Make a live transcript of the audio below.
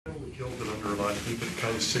killed it under a lot. I think it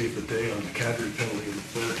kind of saved the day on the Kadri penalty in the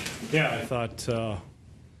third. Yeah, I thought,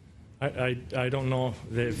 I don't know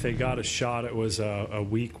if they got a shot, it was a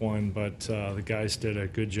weak one, but the guys did a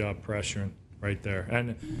good job pressuring right there.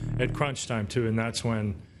 And at crunch time, too, and that's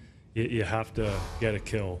when you have to get a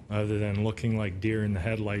kill, other than looking like deer in the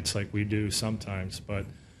headlights like we do sometimes. But,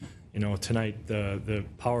 you know, tonight the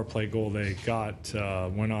power play goal they got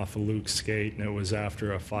went off of Luke's skate, and it was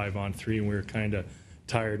after a 5-on-3, and we were kind of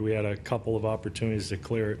tired. We had a couple of opportunities to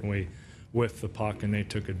clear it, and we whiffed the puck, and they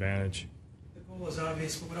took advantage. The goal was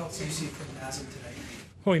obvious, but what else do you see from Nazem tonight?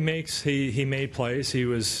 Well, he made plays. He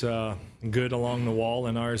was good along the wall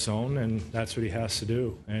in our zone, and that's what he has to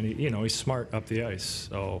do. And he's smart up the ice.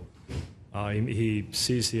 So he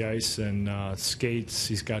sees the ice and skates.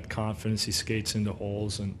 He's got confidence. He skates into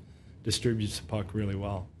holes and distributes the puck really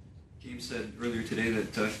well. James said earlier today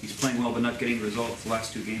that he's playing well but not getting results. The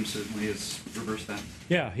last two games certainly has reversed that.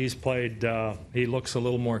 Yeah, he's played. He looks a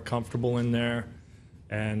little more comfortable in there,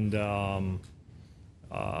 and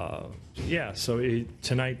yeah. So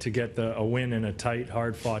tonight to get a win in a tight,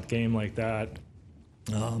 hard-fought game like that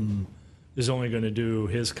is only going to do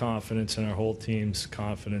his confidence and our whole team's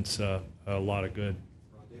confidence a lot of good.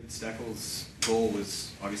 David Steckel's goal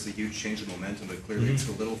was obviously a huge change in momentum, but clearly it's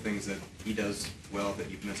the little things that he does well that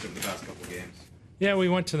you've missed over the past couple of games. Yeah, we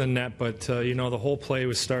went to the net, but the whole play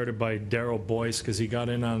was started by Darryl Boyce because he got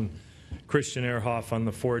in on Christian Ehrhoff on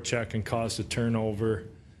the forecheck and caused a turnover.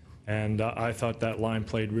 And I thought that line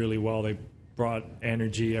played really well. They brought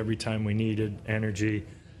energy every time we needed energy.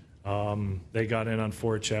 They got in on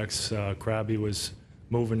forechecks. Krabby was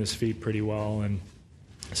moving his feet pretty well, and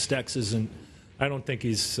Stex isn't. I don't think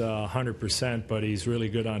he's 100%, but he's really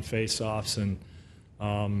good on face-offs, and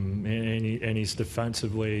he's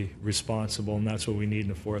defensively responsible, and that's what we need in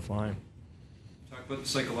the fourth line. Talk about the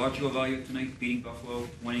psychological value tonight, beating Buffalo,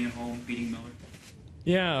 winning at home, beating Miller.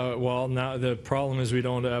 Yeah, well, now the problem is we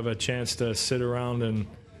don't have a chance to sit around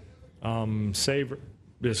and savor.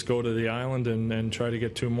 Just go to the island and try to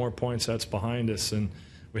get 2 more points. That's behind us, and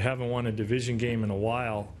we haven't won a division game in a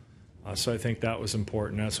while. So I think that was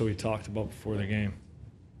important. That's what we talked about before the game.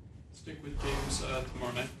 Stick with James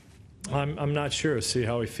tomorrow night? I'm not sure. See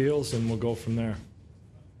how he feels, and we'll go from there.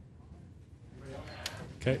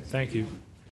 Okay, thank you.